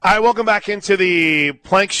All right, welcome back into the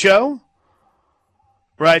Plank Show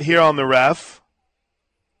right here on the Ref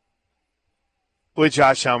with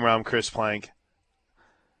Josh Helmer. I'm Chris Plank.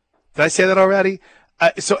 Did I say that already?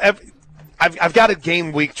 I've got a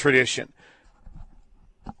game week tradition,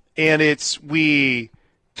 and we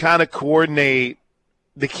kind of coordinate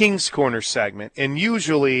the King's Corner segment. And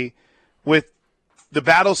usually with the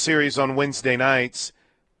Battle Series on Wednesday nights,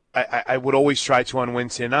 I would always try to on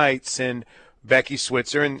Wednesday nights, and Becky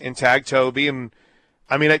Switzer and Tag Toby. And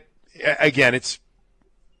I mean,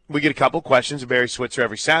 we get a couple questions of Barry Switzer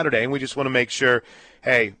every Saturday, and we just want to make sure,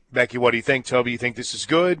 hey, Becky, what do you think? Toby, you think this is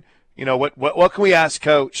good? You know, what can we ask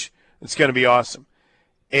Coach? It's going to be awesome.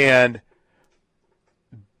 And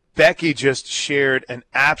Becky just shared an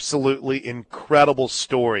absolutely incredible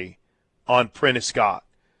story on Prentice Scott,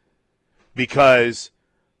 because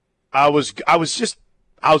I was going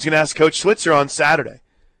to ask Coach Switzer on Saturday.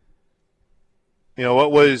 You know,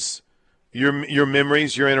 what was your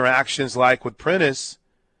memories, your interactions like with Prentice?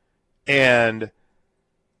 And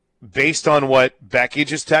based on what Becky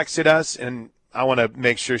just texted us, and I want to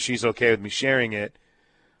make sure she's okay with me sharing it,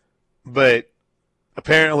 but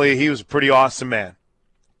apparently he was a pretty awesome man.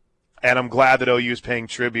 And I'm glad that OU is paying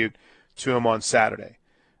tribute to him on Saturday.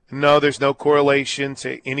 No, there's no correlation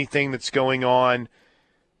to anything that's going on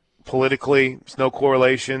politically. There's no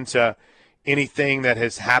correlation to anything that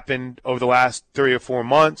has happened over the last 3 or 4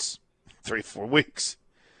 months, 3 or 4 weeks.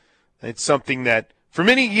 It's something that for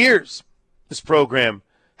many years this program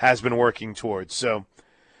has been working towards. So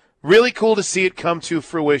really cool to see it come to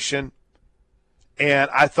fruition. And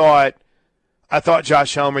I thought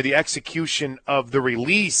Josh Helmer, the execution of the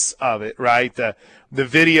release of it, right? The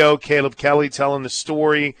video, Caleb Kelly telling the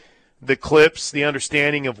story, the clips, the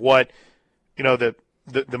understanding of what, you know, the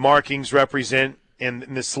markings represent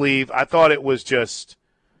in the sleeve. I thought it was just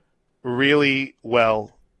really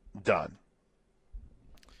well done.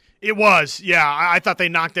 It was, yeah. I thought they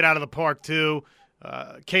knocked it out of the park too.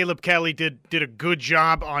 Caleb Kelly did a good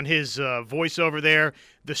job on his voiceover there.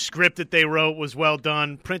 The script that they wrote was well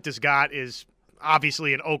done. Prentice Scott is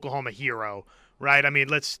obviously an Oklahoma hero, right? I mean,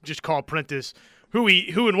 let's just call Prentice who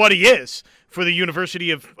and what he is for the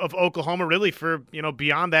University of Oklahoma, really for, you know,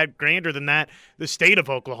 beyond that, grander than that, the state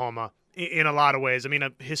of Oklahoma in a lot of ways. I mean,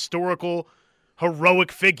 a historical,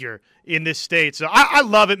 heroic figure in this state. So I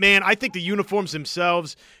love it, man. I think the uniforms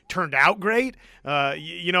themselves turned out great.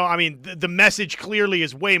 You know, I mean, the message clearly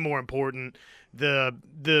is way more important. The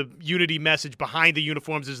unity message behind the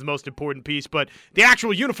uniforms is the most important piece, but the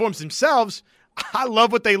actual uniforms themselves, I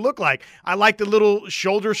love what they look like. I like the little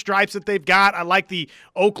shoulder stripes that they've got. I like the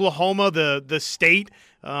Oklahoma, the state,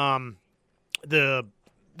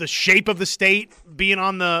 the shape of the state being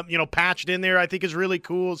on the, you know, patched in there, I think is really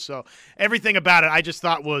cool. So everything about it I just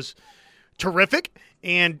thought was terrific.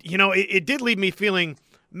 And, you know, it did leave me feeling,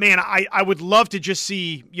 man, I would love to just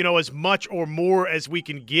see, you know, as much or more as we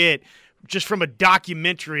can get just from a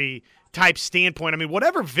documentary type standpoint. I mean,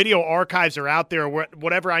 whatever video archives are out there,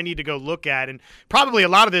 whatever I need to go look at, and probably a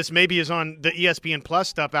lot of this maybe is on the ESPN Plus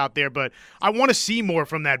stuff out there, but I want to see more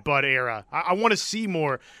from that Bud era. I want to see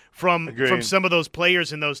more from some of those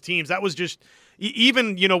players and those teams. That was just,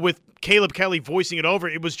 even, you know, with Caleb Kelly voicing it over,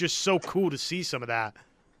 it was just so cool to see some of that.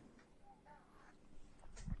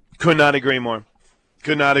 Could not agree more.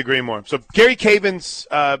 Could not agree more. So Gary Caven's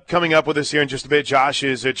coming up with us here in just a bit. Josh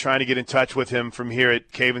is trying to get in touch with him from here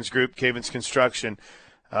at Caven's Group, Caven's Construction,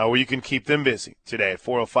 where you can keep them busy today at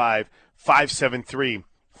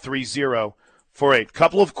 405-573-3048.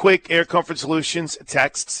 Couple of quick Air Comfort Solutions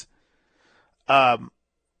texts from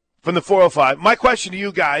the 405. My question to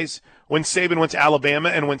you guys, when Saban went to Alabama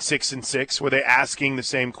and went 6-6, were they asking the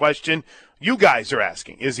same question you guys are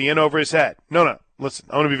asking? Is he in over his head? No. Listen,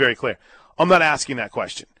 I want to be very clear. I'm not asking that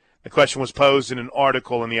question. The question was posed in an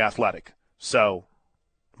article in The Athletic. So,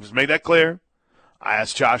 just make that clear. I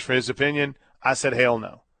asked Josh for his opinion. I said, hell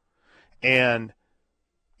no. And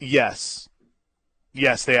yes,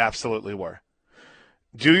 they absolutely were.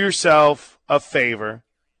 Do yourself a favor.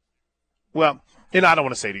 Well, and I don't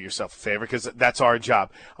want to say do yourself a favor because that's our job.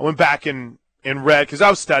 I went back and read, because I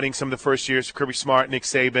was studying some of the first years of Kirby Smart, Nick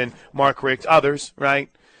Saban, Mark Richt, others, right?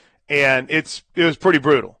 And it was pretty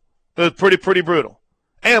brutal. It was pretty brutal.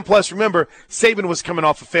 And plus, remember, Saban was coming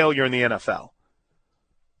off a failure in the NFL.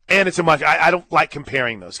 And it's I don't like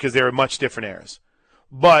comparing those because they were much different eras.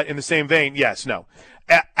 But in the same vein, yes, no.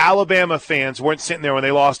 Alabama fans weren't sitting there when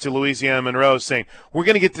they lost to Louisiana Monroe saying, we're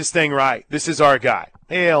going to get this thing right. This is our guy.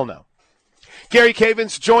 Hell no. Gary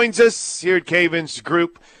Cavens joins us here at Cavens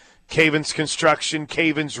Group. Cavens Construction,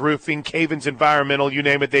 Cavens Roofing, Cavens Environmental, you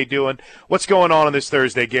name it, they doing. What's going on this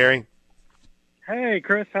Thursday, Gary? Hey,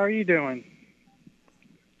 Chris, how are you doing?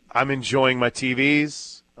 I'm enjoying my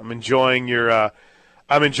TVs. I'm enjoying your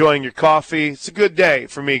coffee. It's a good day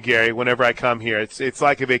for me, Gary, whenever I come here. It's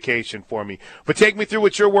like a vacation for me. But take me through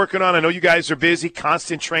what you're working on. I know you guys are busy,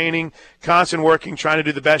 constant training, constant working, trying to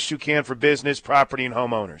do the best you can for business, property, and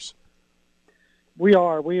homeowners. We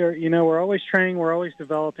are. We're always training. We're always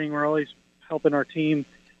developing. We're always helping our team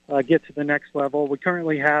get to the next level. We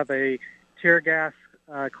currently have a tear gas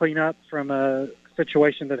cleanup from a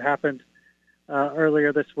situation that happened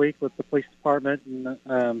earlier this week with the police department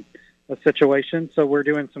and a situation. So we're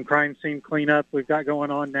doing some crime scene cleanup we've got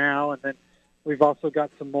going on now, and then we've also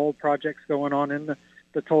got some mold projects going on in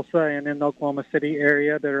the Tulsa and in the Oklahoma City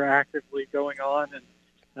area that are actively going on.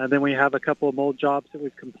 And then we have a couple of mold jobs that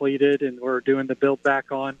we've completed, and we're doing the build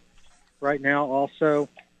back on right now also.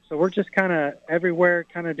 So we're just kind of everywhere,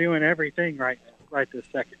 kind of doing everything right this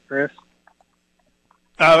second, Chris.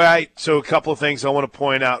 All right, so a couple of things I want to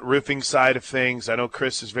point out. Roofing side of things, I know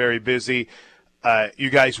Chris is very busy.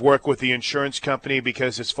 You guys work with the insurance company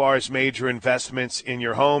because as far as major investments in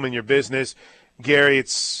your home and your business, Gary,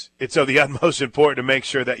 it's of the utmost important to make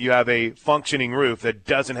sure that you have a functioning roof that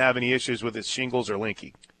doesn't have any issues with its shingles or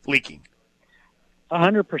leaking.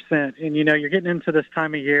 100%. And, you're getting into this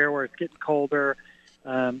time of year where it's getting colder.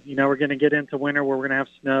 We're going to get into winter where we're going to have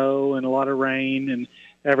snow and a lot of rain and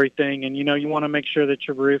everything. And, you want to make sure that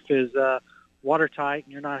your roof is watertight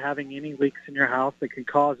and you're not having any leaks in your house that could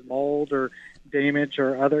cause mold or damage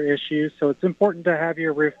or other issues. So it's important to have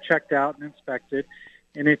your roof checked out and inspected.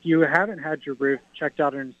 And if you haven't had your roof checked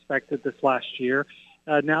out and inspected this last year,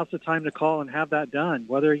 now's the time to call and have that done.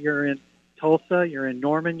 Whether you're in Tulsa, you're in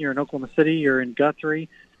Norman, you're in Oklahoma City, you're in Guthrie,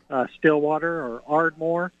 Stillwater, or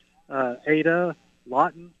Ardmore, Ada,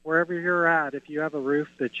 Lawton, wherever you're at, if you have a roof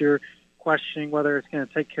that you're questioning whether it's going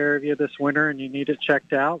to take care of you this winter and you need it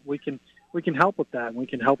checked out, we can help with that. We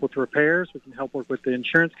can help with repairs. We can help work with the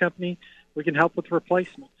insurance company. We can help with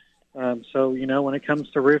replacement. So, when it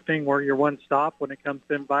comes to roofing, we're your one stop. When it comes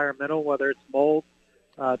to environmental, whether it's mold,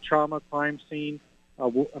 trauma, crime scene,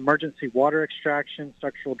 emergency water extraction,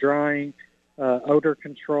 structural drying, odor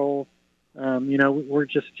control, we're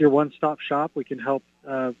just your one-stop shop. We can help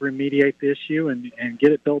remediate the issue and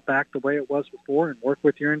get it built back the way it was before and work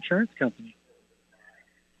with your insurance company.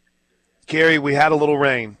 Gary, we had a little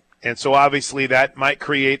rain, and so obviously that might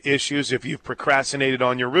create issues if you've procrastinated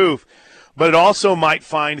on your roof. But it also might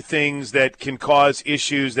find things that can cause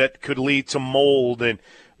issues that could lead to mold, and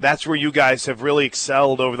that's where you guys have really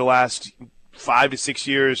excelled over the last 5 to 6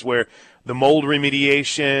 years, where the mold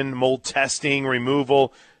remediation, mold testing,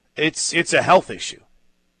 removal, it's a health issue.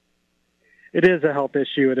 It is a health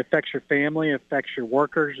issue. It affects your family, it affects your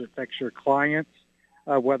workers, it affects your clients,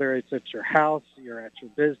 whether it's at your house, you're at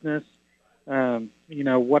your business,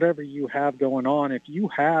 whatever you have going on. If you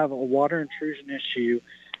have a water intrusion issue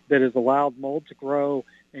that has allowed mold to grow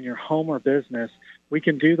in your home or business, we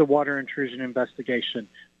can do the water intrusion investigation.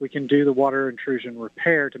 We can do the water intrusion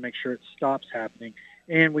repair to make sure it stops happening.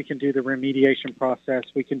 And we can do the remediation process.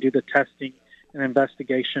 We can do the testing and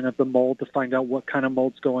investigation of the mold to find out what kind of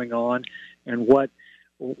mold's going on and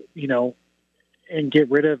and get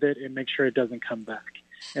rid of it and make sure it doesn't come back.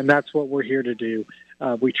 And that's what we're here to do.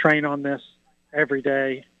 We train on this every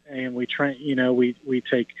day, and we train, we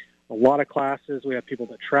take a lot of classes. We have people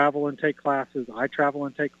that travel and take classes. I travel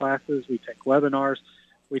and take classes. We take webinars.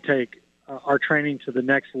 We take our training to the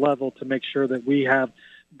next level to make sure that we have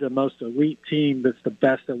the most elite team that's the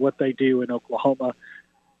best at what they do in Oklahoma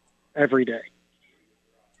every day.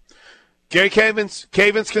 Gary Cavens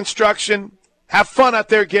Construction. Have fun out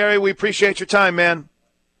there, Gary. We appreciate your time, man.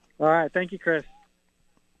 All right. Thank you, Chris.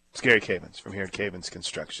 It's Gary Cavens from here at Cavens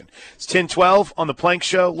Construction. It's 10:12 on the Plank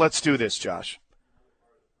Show. Let's do this, Josh.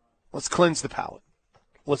 Let's cleanse the palate.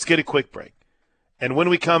 Let's get a quick break. And when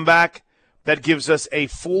we come back, that gives us a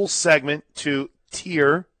full segment to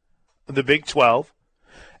tier the Big 12.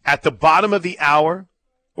 At the bottom of the hour,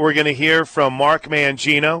 we're going to hear from Mark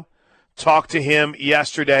Mangino. Talked to him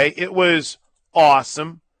yesterday. It was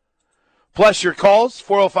awesome. Plus your calls,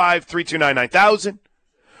 405-329-9000.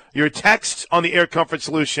 Your text on the Air Comfort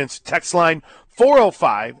Solutions text line,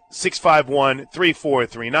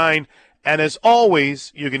 405-651-3439. And as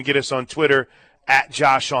always, you can get us on Twitter at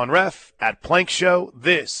JoshOnRef, at Plank Show.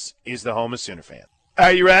 This is the home of Sooner Fan.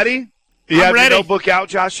 Are you ready? You have ready. Your notebook out,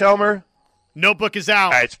 Josh Helmer? Notebook is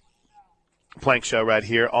out. All right, it's Plank Show right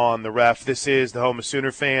here on the Ref. This is the home of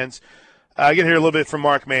Sooner fans. You're going to hear a little bit from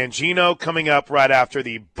Mark Mangino coming up right after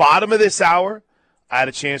the bottom of this hour. I had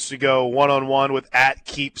a chance to go one-on-one with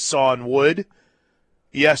 @KeepSawingWood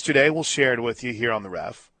yesterday. We'll share it with you here on the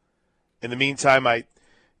Ref. In the meantime, I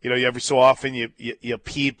Every so often you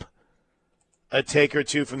peep a take or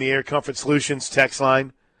two from the Air Comfort Solutions text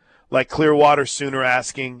line, like Clearwater Sooner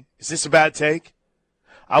asking, is this a bad take?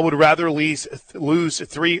 I would rather lose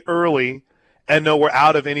 3 early and know we're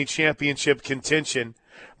out of any championship contention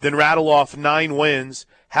than rattle off 9 wins,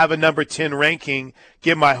 have a number 10 ranking,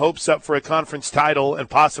 get my hopes up for a conference title and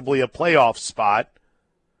possibly a playoff spot,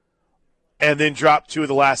 and then drop 2 of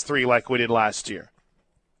the last 3 like we did last year.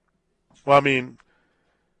 Well, I mean,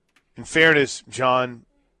 in fairness, John,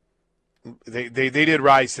 they did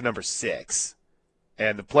rise to number 6,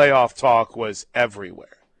 and the playoff talk was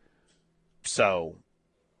everywhere. So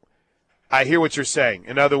I hear what you're saying.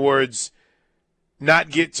 In other words,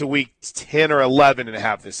 not get to week 10 or 11 and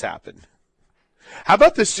have this happen. How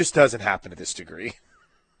about this just doesn't happen to this degree?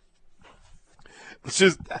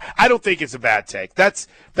 I don't think it's a bad take. That's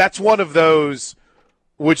one of those,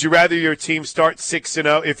 would you rather your team start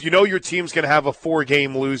 6-0? If you know your team's going to have a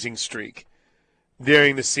 4-game losing streak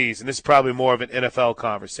during the season, this is probably more of an NFL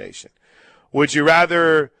conversation. Would you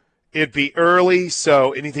rather it be early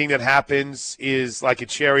so anything that happens is like a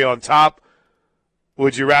cherry on top?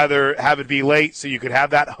 Would you rather have it be late so you could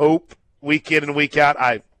have that hope week in and week out?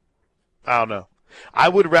 I don't know. I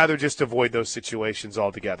would rather just avoid those situations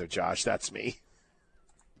altogether, Josh. That's me.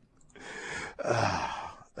 All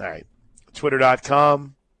right.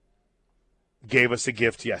 Twitter.com gave us a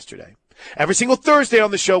gift yesterday. Every single Thursday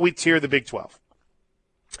on the show, we tier the Big 12.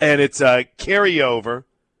 And it's a carryover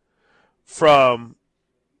from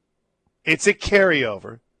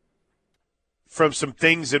some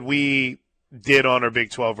things that we did on our Big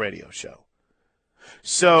 12 radio show.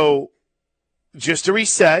 So just to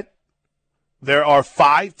reset, there are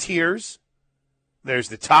 5 tiers. There's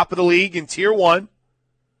the top of the league in Tier 1.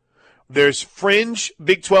 There's fringe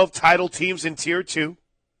Big 12 title teams in Tier 2.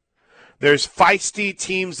 There's feisty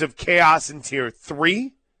teams of chaos in Tier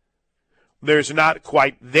 3. There's not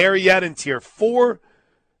quite there yet in Tier 4.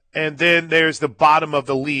 And then there's the bottom of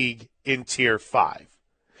the league in Tier 5.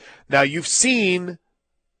 Now, you've seen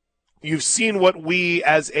what we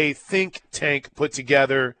as a think tank put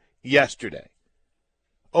together yesterday.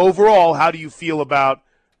 Overall, how do you feel about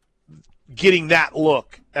getting that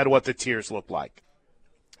look at what the tiers look like?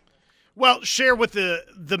 Well, share with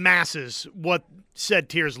the masses what said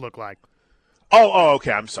tiers look like. Oh,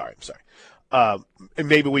 okay. I'm sorry. And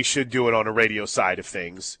maybe we should do it on a radio side of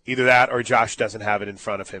things. Either that or Josh doesn't have it in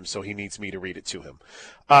front of him, so he needs me to read it to him.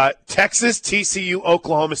 Texas, TCU,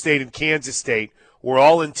 Oklahoma State, and Kansas State were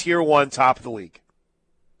all in Tier 1, top of the league.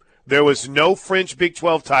 There was no fringe Big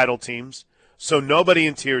 12 title teams, so nobody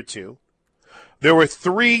in Tier 2. There were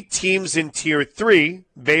 3 teams in Tier 3,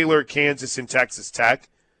 Baylor, Kansas, and Texas Tech,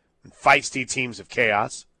 and feisty teams of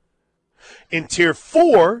chaos. In Tier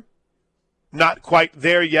 4, not quite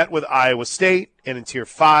there yet with Iowa State, and in Tier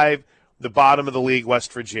 5, the bottom of the league,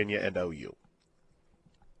 West Virginia and OU.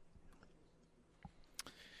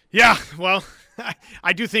 Yeah, well,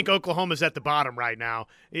 I do think Oklahoma's at the bottom right now.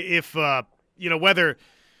 If whether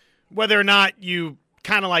or not you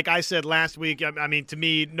kind of like I said last week, I mean, to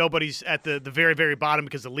me, nobody's at the very, very bottom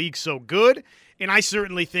because the league's so good. And I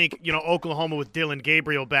certainly think, Oklahoma with Dillon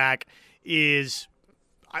Gabriel back is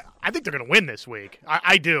I think they're going to win this week.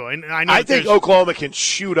 I do. And I think Oklahoma can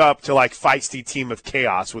shoot up to like feisty team of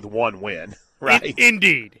chaos with 1 win, right?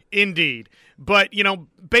 Indeed. But,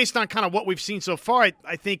 based on kind of what we've seen so far,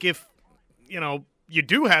 I think if, you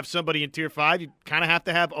do have somebody in Tier 5, you kind of have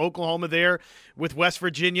to have Oklahoma there with West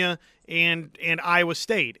Virginia and Iowa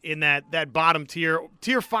State in that bottom tier.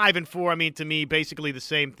 Tier 5 and 4, I mean, to me, basically the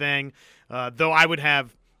same thing. Though I would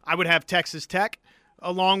have Texas Tech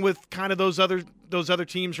along with kind of those other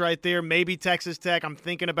teams right there. Maybe Texas Tech I'm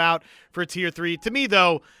thinking about for Tier 3. To me,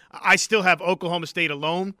 though, I still have Oklahoma State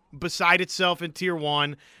alone beside itself in Tier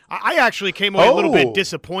 1. I actually came away a little bit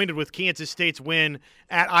disappointed with Kansas State's win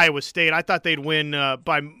at Iowa State. I thought they'd win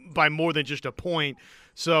by more than just a point.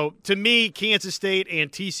 So, to me, Kansas State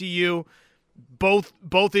and TCU,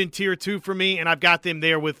 both in Tier 2 for me, and I've got them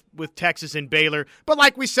there with Texas and Baylor. But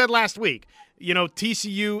like we said last week,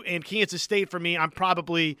 TCU and Kansas State for me, I'm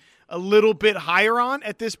probably a little bit higher on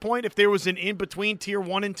at this point. If there was an in-between Tier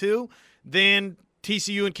 1 and 2, then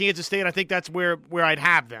TCU and Kansas State, I think that's where I'd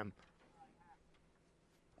have them.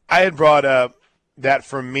 I had brought up that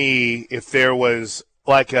for me, if there was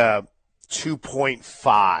like a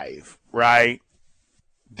 2.5, right,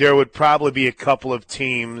 there would probably be a couple of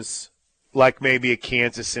teams, like maybe a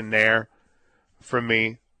Kansas in there for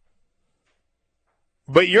me.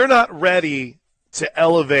 But you're not ready to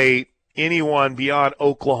elevate anyone beyond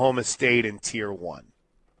Oklahoma State in Tier 1.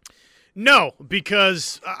 No,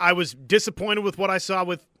 because I was disappointed with what I saw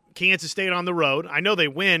with Kansas State on the road. I know they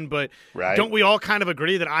win, but don't we all kind of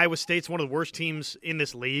agree that Iowa State's one of the worst teams in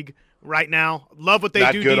this league right now? Love what they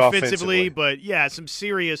Not do good defensively, but, yeah, some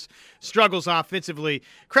serious struggles offensively.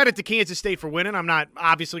 Credit to Kansas State for winning. I'm not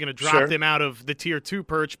obviously going to drop them out of the Tier 2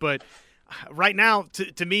 perch, but right now,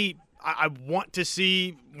 to me, I want to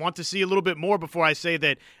see a little bit more before I say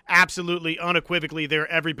that absolutely, unequivocally,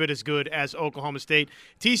 they're every bit as good as Oklahoma State.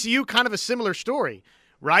 TCU, kind of a similar story,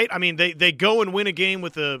 right? I mean, they go and win a game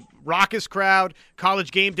with a raucous crowd, college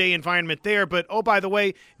game day environment there, but, oh, by the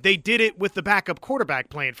way, they did it with the backup quarterback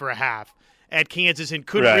playing for a half at Kansas and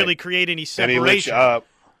couldn't really create any separation. And he lit you up.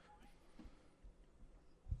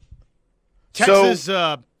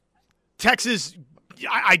 Texas,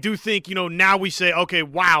 I do think, now we say, okay,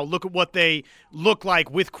 wow, look at what they look like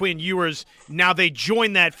with Quinn Ewers. Now they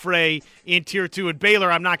join that fray in Tier 2. And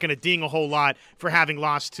Baylor, I'm not going to ding a whole lot for having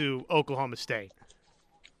lost to Oklahoma State.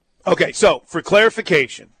 Okay, so for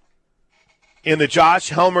clarification, in the Josh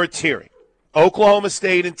Helmer tiering, Oklahoma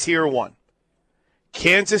State in Tier 1,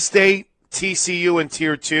 Kansas State, TCU in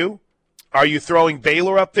Tier 2. Are you throwing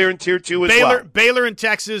Baylor up there in Tier 2 as well? Baylor and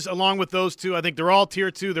Texas, along with those two, I think they're all Tier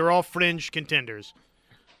 2. They're all fringe contenders.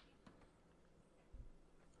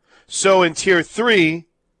 So in Tier 3,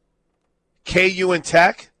 KU and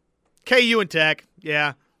Tech? KU and Tech,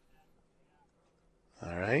 yeah.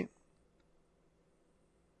 All right.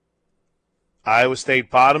 Iowa State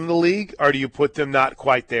bottom of the league, or do you put them not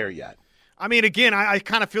quite there yet? I mean, again, I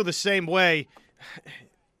kind of feel the same way.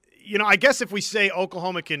 I guess if we say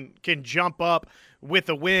Oklahoma can jump up with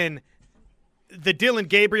a win, the Dylan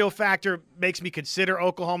Gabriel factor makes me consider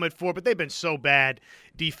Oklahoma at 4, but they've been so bad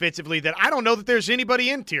defensively that I don't know that there's anybody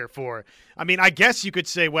in Tier 4. I mean, I guess you could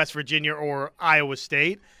say West Virginia or Iowa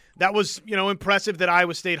State. That was, impressive that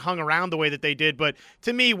Iowa State hung around the way that they did. But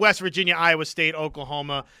to me, West Virginia, Iowa State,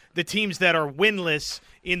 Oklahoma, the teams that are winless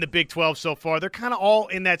in the Big 12 so far, they're kind of all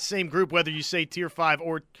in that same group, whether you say Tier 5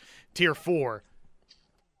 or Tier 4.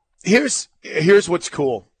 Here's what's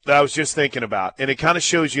cool that I was just thinking about, and it kind of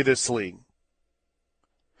shows you this league.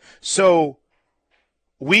 So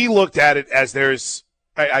we looked at it as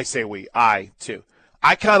I say we, I too.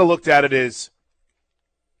 I kind of looked at it as,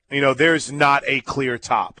 there's not a clear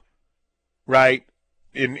top, right?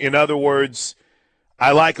 In other words,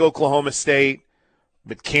 I like Oklahoma State,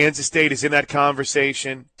 but Kansas State is in that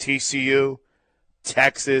conversation, TCU,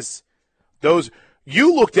 Texas.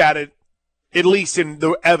 You looked at it, at least in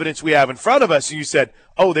the evidence we have in front of us, and you said,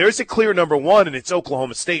 oh, there's a clear number 1, and it's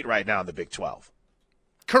Oklahoma State right now in the Big 12.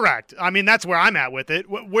 Correct. I mean, that's where I'm at with it.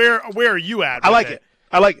 Where are you at with I like it.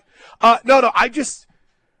 No, I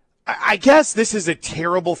guess this is a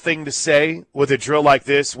terrible thing to say with a drill like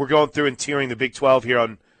this. We're going through and tiering the Big 12 here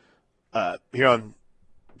on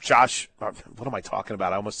Josh. What am I talking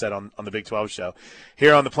about? I almost said on the Big 12 show.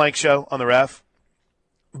 Here on the Plank Show, on the Ref.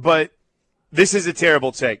 But this is a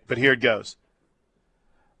terrible take, but here it goes.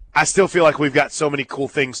 I still feel like we've got so many cool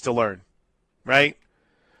things to learn, right?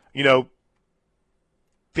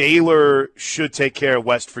 Baylor should take care of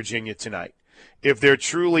West Virginia tonight. If they're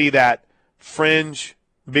truly that fringe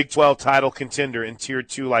Big 12 title contender in Tier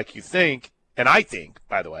 2 like you think, and I think,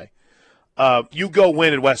 by the way, you go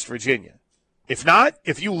win at West Virginia. If not,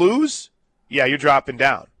 if you lose, yeah, you're dropping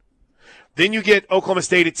down. Then you get Oklahoma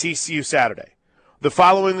State at TCU Saturday. The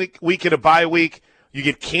following week in a bye week, you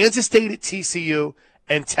get Kansas State at TCU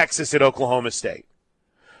and Texas at Oklahoma State.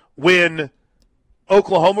 When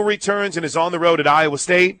Oklahoma returns and is on the road at Iowa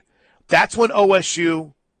State, that's when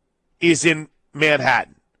OSU is in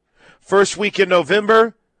Manhattan. First week in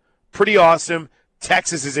November, pretty awesome.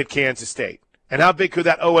 Texas is at Kansas State. And how big could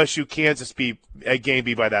that OSU-Kansas game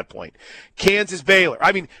be by that point? Kansas-Baylor.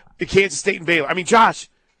 Kansas State and Baylor. Josh,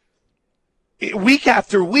 week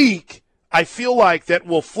after week, I feel like that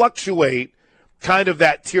will fluctuate kind of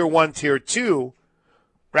that Tier 1, Tier 2,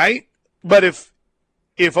 right? But if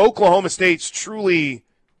Oklahoma State's truly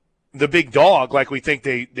the big dog, like we think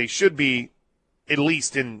they should be, at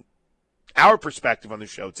least in our perspective on the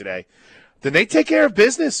show today, then they take care of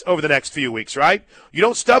business over the next few weeks, right? You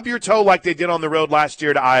don't stub your toe like they did on the road last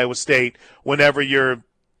year to Iowa State whenever you're,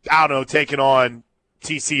 taking on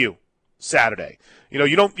TCU Saturday.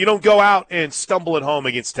 You don't go out and stumble at home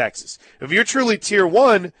against Texas. If you're truly Tier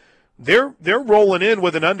 1, they're rolling in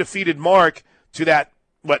with an undefeated mark to that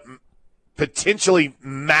potentially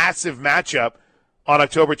massive matchup on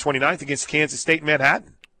October 29th against Kansas State in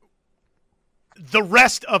Manhattan. The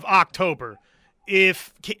rest of October,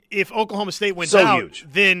 if Oklahoma State wins out, huge.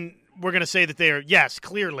 then we're going to say that they are, yes,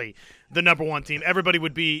 clearly the number one team. Everybody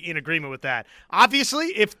would be in agreement with that. Obviously,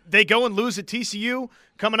 if they go and lose at TCU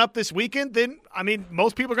coming up this weekend, then, I mean,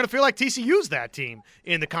 most people are going to feel like TCU's that team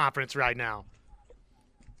in the conference right now.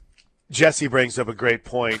 Jesse brings up a great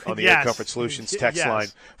point on the Yes. Air Comfort Solutions text Yes. line.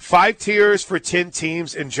 5 tiers for 10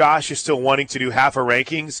 teams, and Josh is still wanting to do half a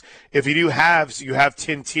rankings. If you do halves, you have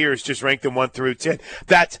 10 tiers. Just rank them 1 through 10.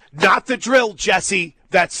 That's not the drill, Jesse.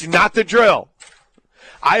 That's not the drill.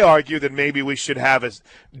 I argue that maybe we should have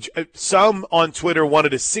some on Twitter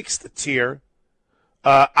wanted a 6th tier.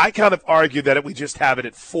 I kind of argue that we just have it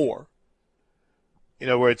at 4. You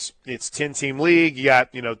know, where it's 10-team league, you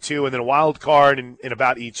got, 2 and then a wild card in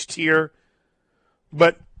about each tier.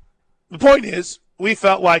 But the point is, we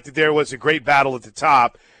felt like that there was a great battle at the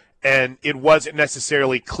top, and it wasn't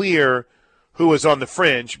necessarily clear who was on the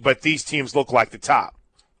fringe, but these teams look like the top.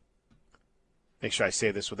 Make sure I say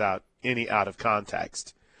this without any out of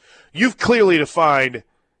context. You've clearly defined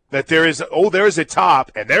that there is a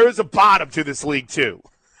top and there is a bottom to this league too.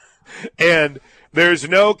 And there's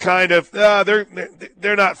no kind of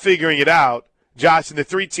they're not figuring it out, Josh. And the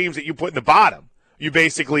 3 teams that you put in the bottom, you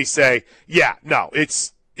basically say, yeah, no,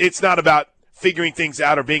 it's not about figuring things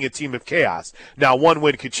out or being a team of chaos. Now, 1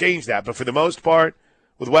 win could change that, but for the most part,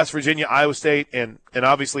 with West Virginia, Iowa State, and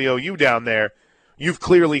obviously OU down there, you've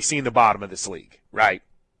clearly seen the bottom of this league, right?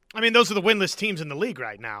 I mean, those are the winless teams in the league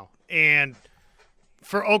right now. And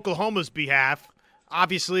for Oklahoma's behalf,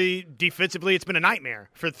 obviously, defensively, it's been a nightmare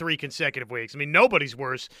for 3 consecutive weeks. I mean, nobody's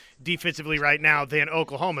worse defensively right now than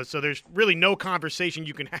Oklahoma, so there's really no conversation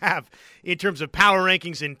you can have in terms of power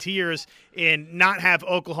rankings and tiers and not have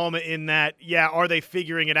Oklahoma in that, yeah, are they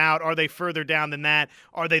figuring it out? Are they further down than that?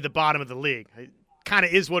 Are they the bottom of the league? It kind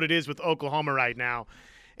of is what it is with Oklahoma right now.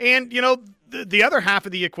 And, the other half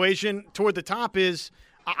of the equation toward the top is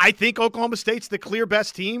I think Oklahoma State's the clear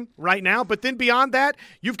best team right now, but then beyond that,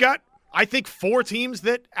 you've got I think 4 teams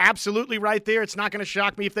that absolutely right there. It's not going to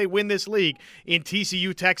shock me if they win this league in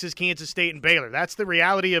TCU, Texas, Kansas State, and Baylor. That's the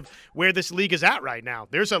reality of where this league is at right now.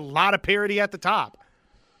 There's a lot of parity at the top.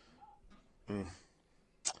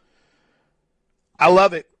 I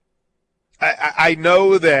love it. I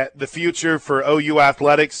know that the future for OU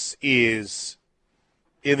athletics is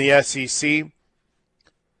in the SEC,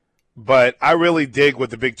 but I really dig what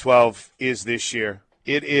the Big 12 is this year.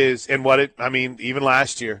 It is, and even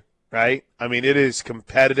last year. Right? I mean, it is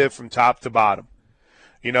competitive from top to bottom.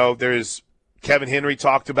 There's Kevin Henry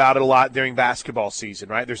talked about it a lot during basketball season,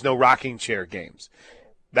 right? There's no rocking chair games.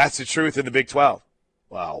 That's the truth in the Big 12.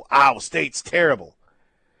 Well, Iowa State's terrible.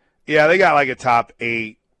 Yeah, they got like a top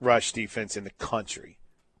 8 rush defense in the country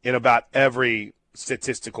in about every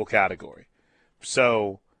statistical category.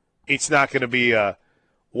 So it's not going to be a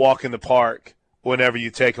walk in the park whenever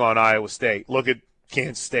you take on Iowa State. Look at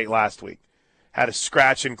Kansas State last week. Had a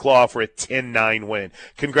scratch and claw for a 10-9 win.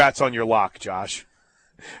 Congrats on your lock, Josh,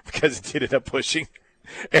 because it did end up pushing,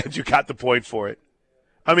 and you got the point for it.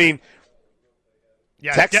 I mean,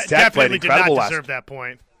 yeah, Texas Tech definitely played incredible did not deserve that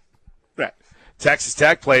point. Right. Texas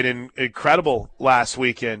Tech played incredible last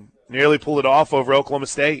weekend. Nearly pulled it off over Oklahoma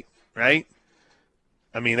State, right?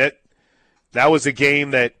 I mean, that was a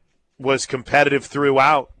game that was competitive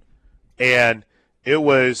throughout, and it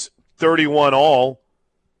was 31-all.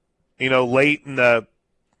 Late in the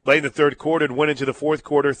third quarter and went into the fourth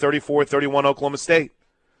quarter, 34-31 Oklahoma State.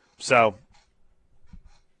 So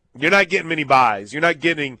you're not getting many buys. You're not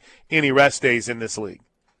getting any rest days in this league.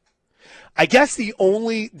 I guess the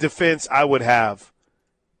only defense I would have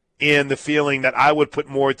in the feeling that I would put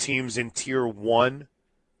more teams in Tier 1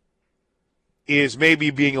 is maybe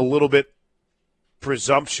being a little bit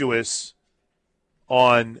presumptuous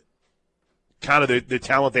on kind of the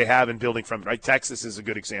talent they have in building from it, right? Texas is a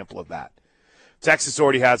good example of that. Texas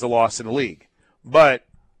already has a loss in the league. But,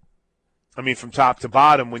 I mean, from top to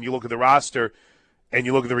bottom, when you look at the roster and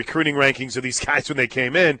you look at the recruiting rankings of these guys when they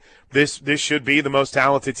came in, this should be the most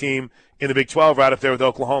talented team in the Big 12 right up there with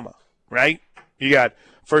Oklahoma, right? You got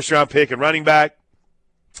first-round pick and running back.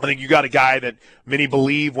 I think you got a guy that many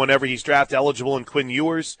believe whenever he's draft eligible in Quinn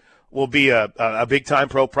Ewers will be a big-time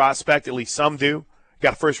pro prospect, at least some do.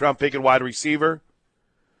 Got a first-round pick and wide receiver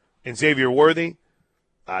in Xavier Worthy.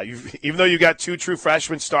 Even though you got 2 true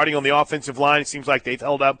freshmen starting on the offensive line, it seems like they've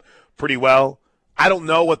held up pretty well. I don't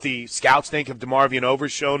know what the scouts think of DeMarvion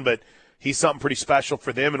Overshone, but he's something pretty special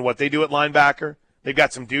for them and what they do at linebacker. They've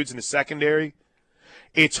got some dudes in the secondary.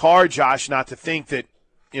 It's hard, Josh, not to think that,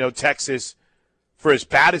 Texas, for as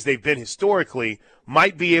bad as they've been historically,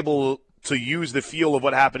 might be able to use the feel of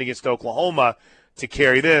what happened against Oklahoma to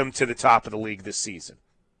carry them to the top of the league this season.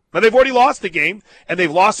 Now, they've already lost the game, and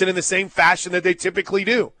they've lost it in the same fashion that they typically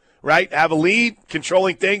do, right? Have a lead,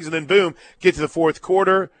 controlling things, and then boom, get to the fourth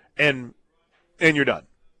quarter, and you're done.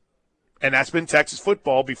 And that's been Texas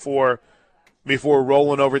football before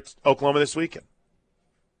rolling over Oklahoma this weekend.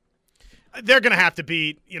 They're going to have to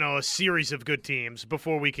beat, a series of good teams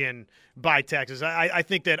before we can buy Texas. I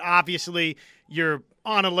think that obviously you're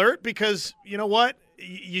on alert because, you know what?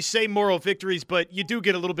 You say moral victories, but you do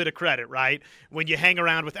get a little bit of credit, right? When you hang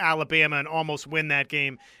around with Alabama and almost win that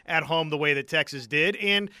game at home the way that Texas did.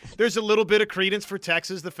 And there's a little bit of credence for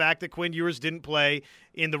Texas, the fact that Quinn Ewers didn't play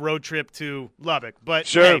in the road trip to Lubbock. But,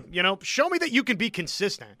 sure. Hey, show me that you can be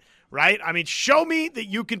consistent. Right? I mean, show me that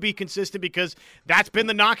you can be consistent because that's been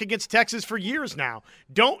the knock against Texas for years now.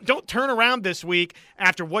 Don't turn around this week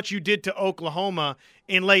after what you did to Oklahoma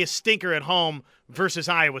and lay a stinker at home versus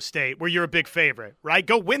Iowa State, where you're a big favorite, right?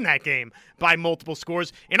 Go win that game by multiple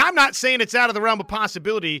scores. And I'm not saying it's out of the realm of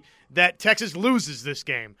possibility that Texas loses this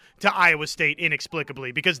game to Iowa State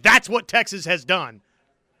inexplicably because that's what Texas has done.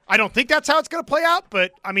 I don't think that's how it's going to play out,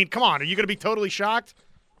 but, I mean, come on. Are you going to be totally shocked?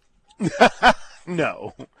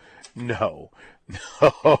 No. No.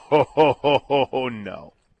 All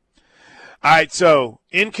right, so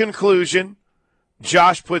in conclusion,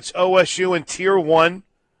 Josh puts OSU in Tier 1.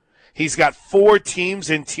 He's got 4 teams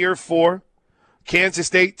in Tier 4. Kansas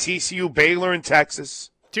State, TCU, Baylor, and Texas.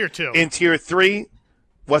 Tier 2. In Tier 3,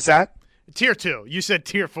 what's that? Tier 2. You said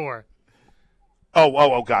Tier 4.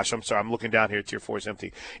 Oh, gosh, I'm sorry. I'm looking down here. Tier 4 is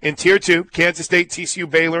empty. In Tier 2, Kansas State, TCU,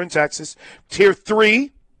 Baylor, and Texas. Tier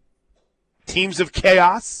 3, teams of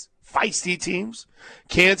chaos. Feisty teams,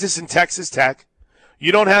 Kansas and Texas Tech.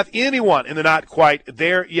 You don't have anyone in the not quite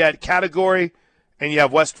there yet category, and you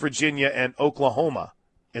have West Virginia and Oklahoma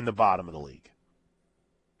in the bottom of the league,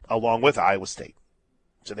 along with Iowa State.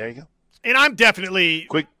 So there you go. And I'm definitely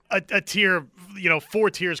a tier, 4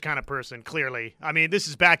 tiers kind of person, clearly. I mean, this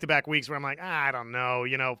is back-to-back weeks where I'm like, I don't know,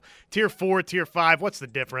 Tier 4, Tier 5, what's the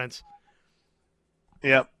difference?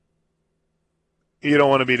 Yep. You don't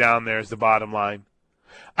want to be down there is the bottom line.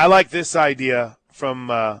 I like this idea from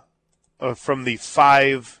the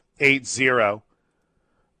 580,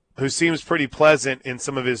 who seems pretty pleasant in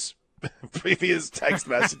some of his previous text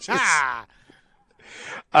messages.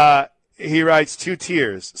 He writes 2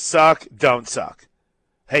 tiers: suck, don't suck.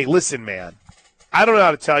 Hey, listen, man. I don't know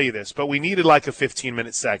how to tell you this, but we needed like a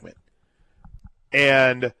 15-minute segment,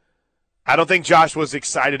 and I don't think Josh was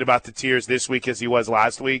excited about the tiers this week as he was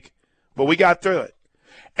last week, but we got through it.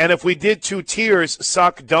 And if we did 2 tiers,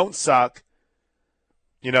 suck, don't suck,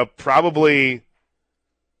 probably,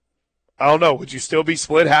 I don't know, would you still be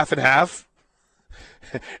split half and half?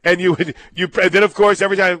 And then of course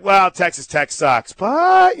every time, well, Texas Tech sucks,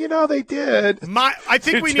 but they did. I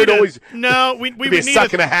think we need we would need a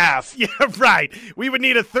suck and a half. Yeah, right. We would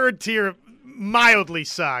need a third tier, mildly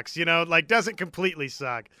sucks, like doesn't completely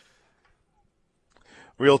suck.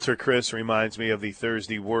 Realtor Chris reminds me of the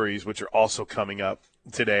Thursday worries, which are also coming up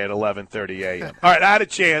today at 11:30 a.m. All right, I had a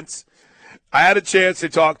chance to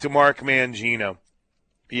talk to Mark Mangino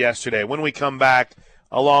yesterday. When we come back,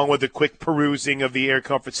 along with a quick perusing of the Air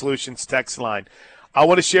Comfort Solutions text line, I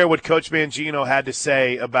want to share what Coach Mangino had to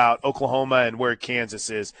say about Oklahoma and where Kansas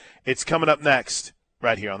is. It's coming up next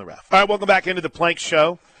right here on The Ref. All right, welcome back into the Plank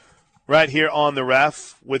Show right here on The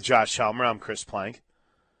Ref with Josh Helmer. I'm Chris Plank.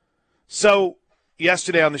 So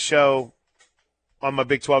yesterday on the show, on my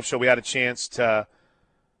Big 12 show, we had a chance to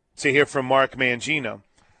hear from Mark Mangino.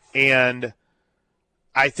 And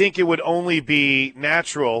I think it would only be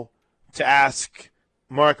natural to ask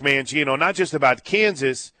Mark Mangino not just about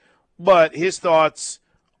Kansas, but his thoughts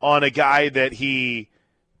on a guy that he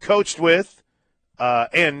coached with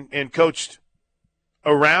and coached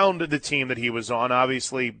around the team that he was on,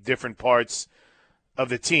 obviously different parts of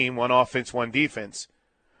the team, one offense, one defense.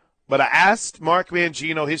 But I asked Mark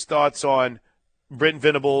Mangino his thoughts on Brent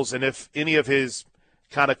Venables and if any of his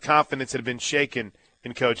kind of confidence had been shaken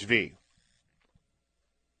in Coach V.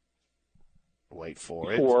 Wait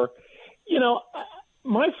for it.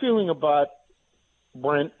 My feeling about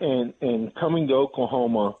Brent and coming to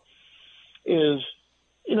Oklahoma is,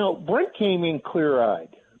 Brent came in clear-eyed.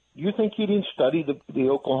 Do you think he didn't study the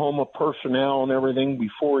Oklahoma personnel and everything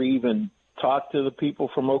before he even talked to the people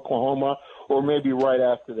from Oklahoma, or maybe right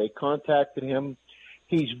after they contacted him?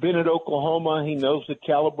 He's been at Oklahoma. He knows the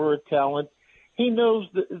caliber of talent. He knows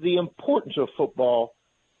the importance of football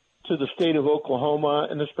to the state of Oklahoma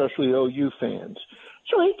and especially OU fans.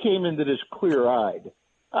 So he came into this clear-eyed.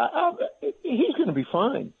 He's going to be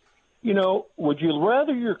fine. Would you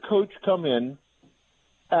rather your coach come in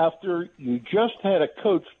after you just had a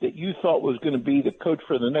coach that you thought was going to be the coach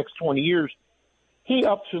for the next 20 years? He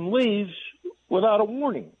ups and leaves without a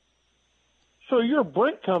warning. So you're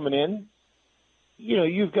Brent coming in. You know,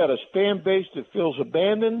 you've got a fan base that feels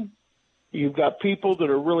abandoned. You've got people that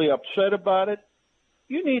are really upset about it.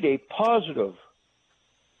 You need a positive,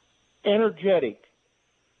 energetic,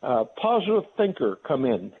 positive thinker come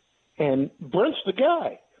in. And Brent's the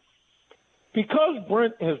guy. Because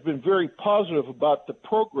Brent has been very positive about the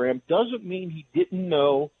program doesn't mean he didn't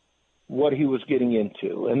know what he was getting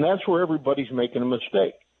into. And that's where everybody's making a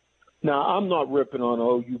mistake. Now, I'm not ripping on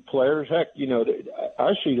OU players. Heck, you know,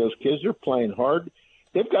 I see those kids. They're playing hard.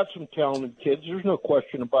 They've got some talented kids. There's no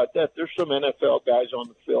question about that. There's some NFL guys on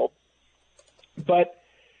the field. But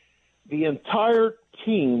the entire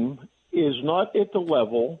team is not at the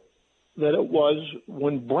level that it was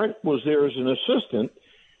when Brent was there as an assistant,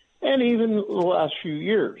 and even the last few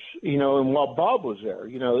years, you know, and while Bob was there.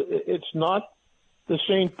 You know, it's not the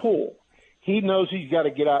same pool. He knows he's got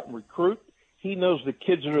to get out and recruit. He knows the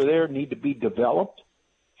kids that are there need to be developed.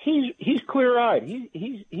 He's clear-eyed.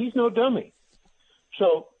 He's no dummy.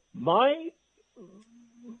 So my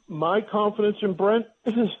confidence in Brent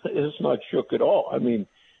is not shook at all. I mean,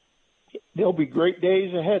 there'll be great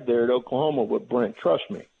days ahead there at Oklahoma with Brent. Trust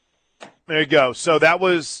me. There you go. So that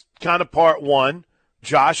was kind of part one.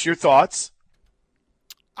 Josh, your thoughts?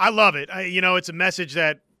 I love it. It's a message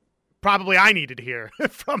that probably I needed to hear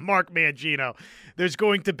from Mark Mangino. There's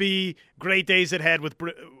going to be great days ahead with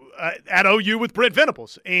at OU with Brent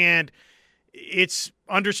Venables, and it's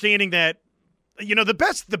understanding that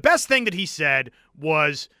the best thing that he said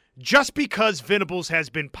was just because Venables has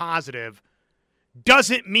been positive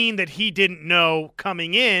doesn't mean that he didn't know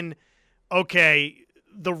coming in, okay,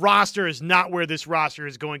 the roster is not where this roster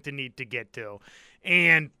is going to need to get to.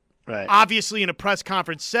 And obviously in a press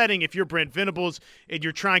conference setting, if you're Brent Venables and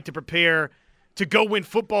you're trying to prepare to go win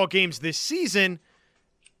football games this season,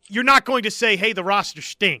 you're not going to say, hey, the roster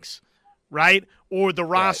stinks, right? Or the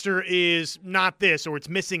roster is not this, or it's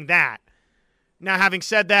missing that. Now, having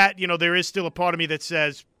said that, there is still a part of me that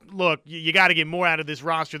says, look, you got to get more out of this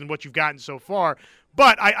roster than what you've gotten so far.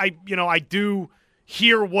 But I do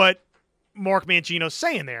hear what Mark Mangino's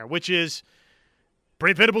saying there, which is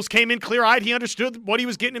Brent Venables came in clear-eyed. He understood what he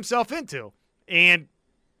was getting himself into and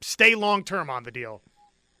stay long-term on the deal.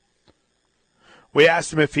 We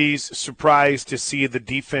asked him if he's surprised to see the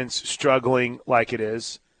defense struggling like it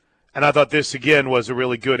is. And I thought this, again, was a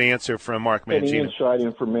really good answer from Mark Mangino. Any inside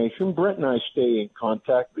information, Brent and I stay in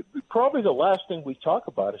contact. Probably the last thing we talk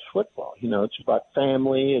about is football. It's about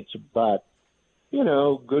family. It's about,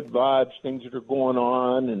 good vibes, things that are going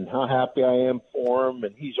on, and how happy I am for him.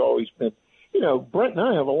 And he's always been, Brent and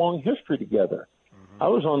I have a long history together. Mm-hmm. I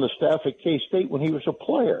was on the staff at K-State when he was a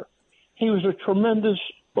player. He was a tremendous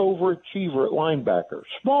overachiever at linebacker.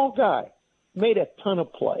 Small guy, made a ton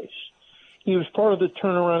of plays. He was part of the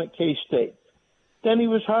turnaround at K-State. Then he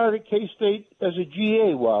was hired at K-State as a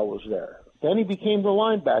GA while I was there. Then he became the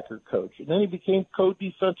linebacker coach. And then he became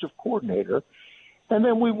co-defensive coordinator. And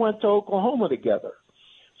then we went to Oklahoma together.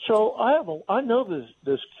 So I know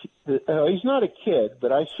this he's not a kid,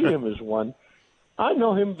 but I see him as one. I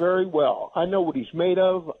know him very well. I know what he's made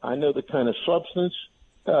of. I know the kind of substance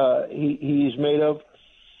he's made of.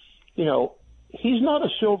 He's not a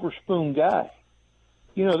silver spoon guy.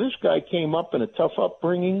 This guy came up in a tough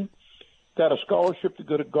upbringing, got a scholarship to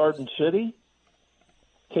go to Garden City.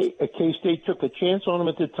 K-State took a chance on him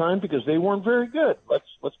at the time because they weren't very good.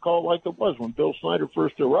 Let's call it like it was. When Bill Snyder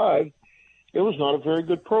first arrived, it was not a very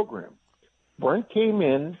good program. Brent came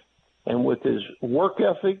in, and with his work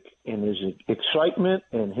ethic and his excitement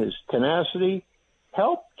and his tenacity,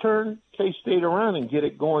 helped turn K-State around and get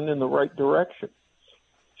it going in the right direction.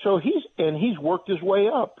 So he's worked his way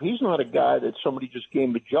up. He's not a guy that somebody just gave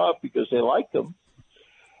him a job because they liked him.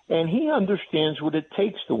 And he understands what it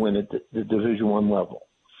takes to win at the Division I level.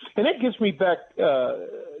 And that gets me back,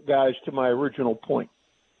 guys, to my original point.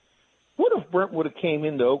 What if Brent would have came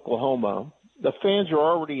into Oklahoma? The fans are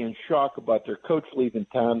already in shock about their coach leaving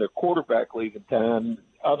town, their quarterback leaving town,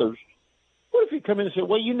 others. What if you come in and say,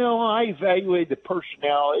 well, I evaluated the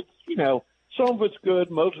personnel. It's, some of it's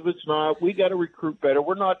good, most of it's not. We got to recruit better.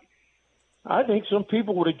 We're not. I think some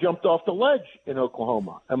people would have jumped off the ledge in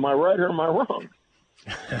Oklahoma. Am I right or am I wrong?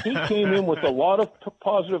 He came in with a lot of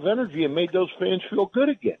positive energy and made those fans feel good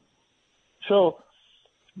again. So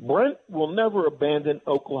Brent will never abandon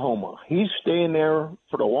Oklahoma. He's staying there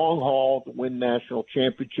for the long haul to win national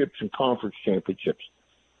championships and conference championships.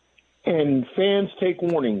 And fans, take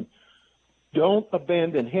warning. Don't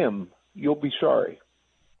abandon him. You'll be sorry.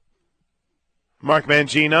 Mark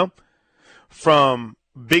Mangino from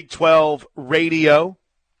Big 12 Radio.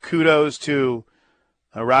 Kudos to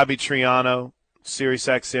Robbie Triano, Sirius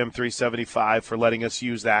XM 375, for letting us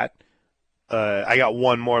use that I got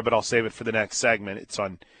one more, but I'll save it for the next segment. It's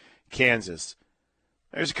on Kansas.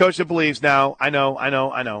 There's a coach that believes now. I know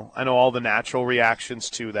all the natural reactions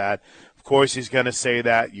to that. Of course, he's going to say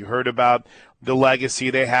that. You heard about the legacy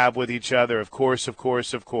they have with each other. Of course.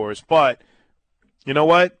 But you know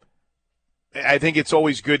what? I think it's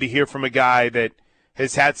always good to hear from a guy that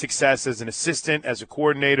has had success as an assistant, as a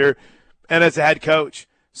coordinator, and as a head coach.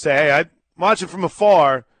 Say, hey, I'm watching from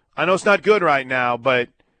afar. I know it's not good right now, but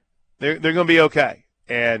they're going to be okay.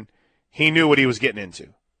 And he knew what he was getting into.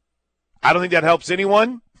 I don't think that helps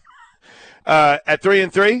anyone. At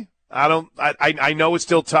 3-3, I know it's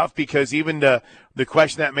still tough because even the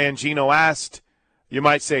question that Mangino asked, you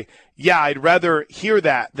might say, yeah, I'd rather hear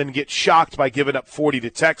that than get shocked by giving up 40 to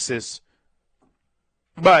Texas.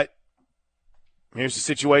 But here's the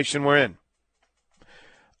situation we're in.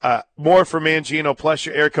 More for Mangino plus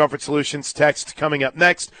your Air Comfort Solutions text coming up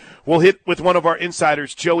next. We'll hit with one of our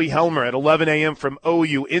insiders, Joey Helmer, at 11 a.m. from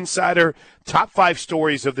OU Insider. Top 5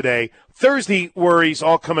 stories of the day. Thursday worries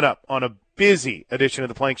all coming up on a busy edition of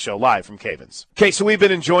the Plank Show live from Cavens. Okay, so we've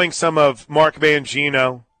been enjoying some of Mark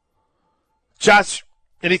Mangino. Josh,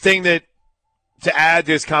 anything to add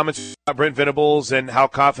to his comments about Brent Venables and how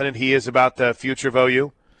confident he is about the future of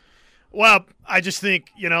OU? Well, I just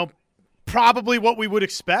think, probably what we would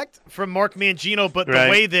expect from Mark Mangino, but the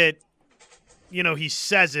way that, he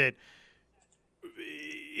says it,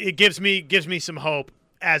 it gives me some hope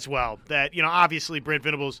as well that, obviously Brent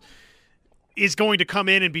Venables is going to come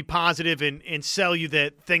in and be positive and sell you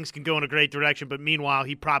that things can go in a great direction. But meanwhile,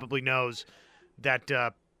 he probably knows that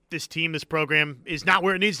this team, this program is not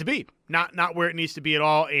where it needs to be, not where it needs to be at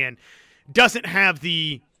all, and doesn't have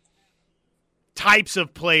the types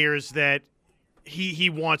of players that he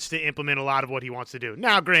wants to implement a lot of what he wants to do.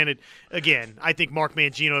 Now, granted, again, I think Mark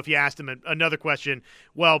Mangino, if you asked him another question,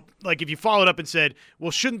 well, like if you followed up and said,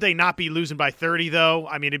 well, shouldn't they not be losing by 30, though?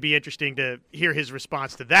 I mean, it'd be interesting to hear his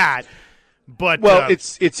response to that. But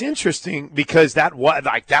it's interesting because that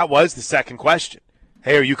was the second question.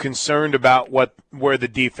 Hey, are you concerned about where the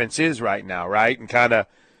defense is right now, right? And kind of,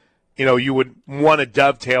 you would want to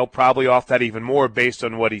dovetail probably off that even more based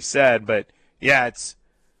on what he said. But, yeah, it's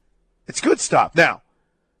good stuff. Now,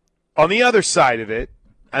 on the other side of it,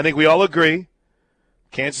 I think we all agree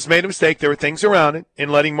Kansas made a mistake. There were things around it in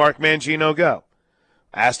letting Mark Mangino go.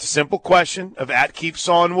 I asked a simple question of @Keep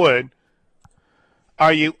Sawing Wood.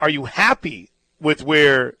 Are you happy with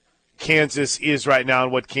where Kansas is right now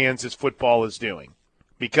and what Kansas football is doing?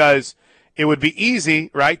 Because it would be easy,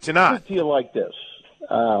 right, to not. I feel like this.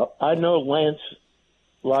 I know Lance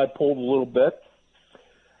Leipold a little bit.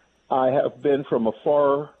 I have been from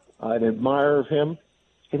afar. I'd admire of him.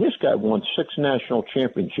 And this guy won 6 national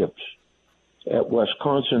championships at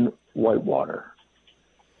Wisconsin Whitewater.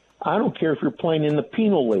 I don't care if you're playing in the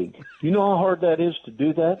penal league. You know how hard that is to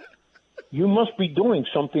do that? You must be doing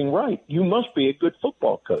something right. You must be a good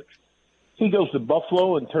football coach. He goes to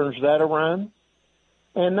Buffalo and turns that around.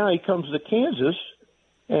 And now he comes to Kansas,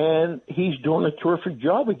 and he's doing a terrific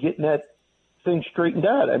job of getting that thing straightened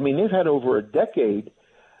out. I mean, they've had over a decade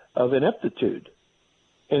of ineptitude.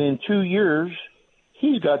 And in 2 years,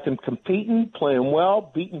 he's got them competing, playing well,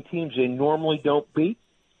 beating teams they normally don't beat.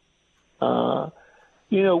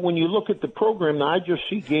 When you look at the program, now I just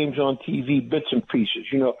see games on TV, bits and pieces.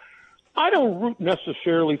 I don't root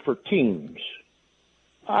necessarily for teams.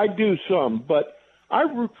 I do some, but I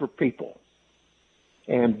root for people.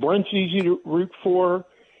 And Brent's easy to root for.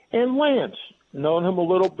 And Lance, knowing him a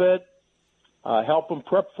little bit, help him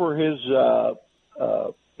prep for his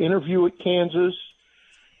interview at Kansas.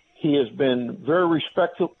 He has been very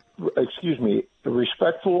respectful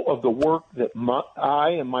of the work that I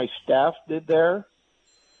and my staff did there.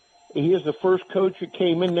 He is the first coach that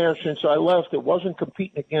came in there since I left that wasn't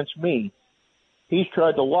competing against me. He's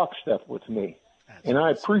tried to lockstep with me, and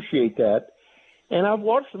I appreciate that. And I've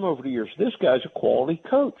watched him over the years. This guy's a quality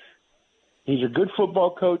coach. He's a good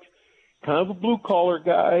football coach, kind of a blue-collar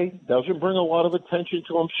guy, doesn't bring a lot of attention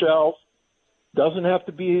to himself, doesn't have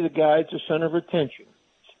to be the guy at the center of attention.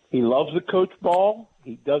 He loves the coach ball.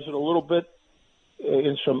 He does it a little bit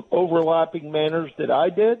in some overlapping manners that I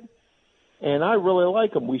did, and I really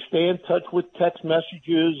like him. We stay in touch with text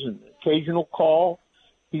messages and occasional call.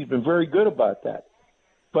 He's been very good about that.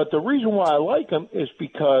 But the reason why I like him is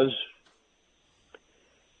because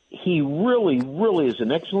he really, really is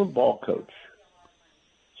an excellent ball coach.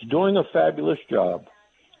 He's doing a fabulous job.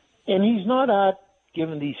 And he's not out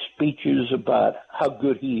giving these speeches about how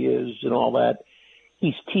good he is and all that.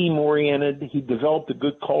 He's team-oriented. He developed a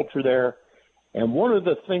good culture there. And one of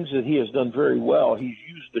the things that he has done very well, he's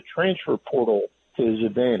used the transfer portal to his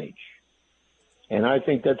advantage. And I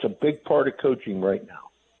think that's a big part of coaching right now.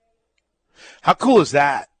 How cool is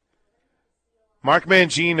that? Mark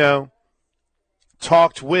Mangino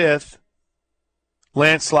talked with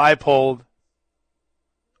Lance Leipold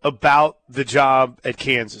about the job at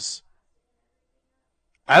Kansas.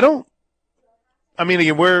 Again,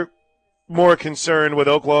 we're more concerned with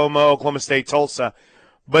Oklahoma State, Tulsa.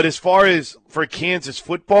 But as far as for Kansas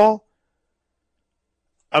football,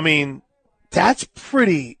 that's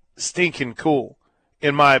pretty stinking cool,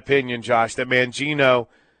 in my opinion, Josh, that Mangino,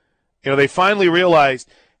 they finally realized,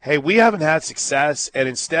 hey, we haven't had success, and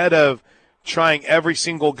instead of trying every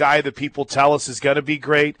single guy that people tell us is going to be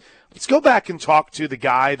great, let's go back and talk to the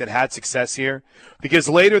guy that had success here. Because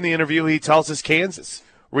later in the interview, he tells us Kansas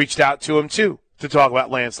reached out to him, too, to talk about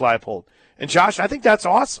Lance Leipold. And, Josh, I think that's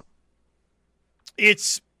awesome.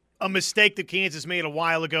 It's a mistake that Kansas made a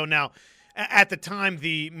while ago. Now, at the time,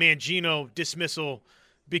 the Mangino dismissal,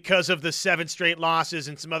 because of the 7 straight losses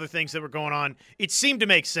and some other things that were going on, it seemed to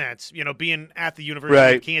make sense. Being at the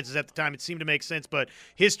University of Kansas at the time, it seemed to make sense. But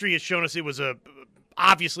history has shown us it was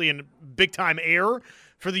obviously a big-time error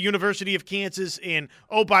for the University of Kansas. And,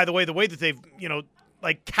 oh, by the way that they've,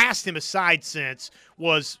 cast him aside since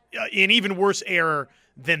was an even worse error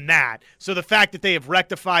than that. So the fact that they have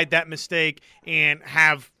rectified that mistake and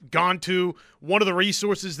have gone to one of the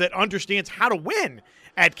resources that understands how to win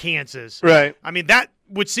at Kansas. Right. That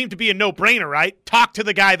would seem to be a no-brainer, right? Talk to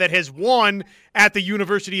the guy that has won at the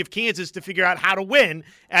University of Kansas to figure out how to win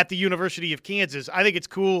at the University of Kansas. I think it's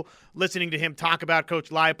cool listening to him talk about Coach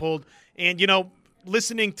Leipold and,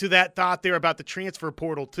 listening to that thought there about the transfer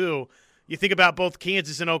portal too. You think about both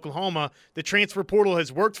Kansas and Oklahoma, the transfer portal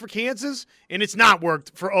has worked for Kansas, and it's not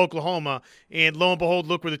worked for Oklahoma. And lo and behold,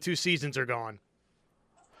 look where the 2 seasons are gone.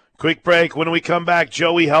 Quick break. When we come back,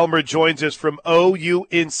 Joey Helmer joins us from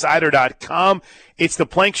OUinsider.com. It's the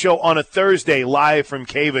Plank Show on a Thursday, live from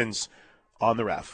Cavens on the Ref.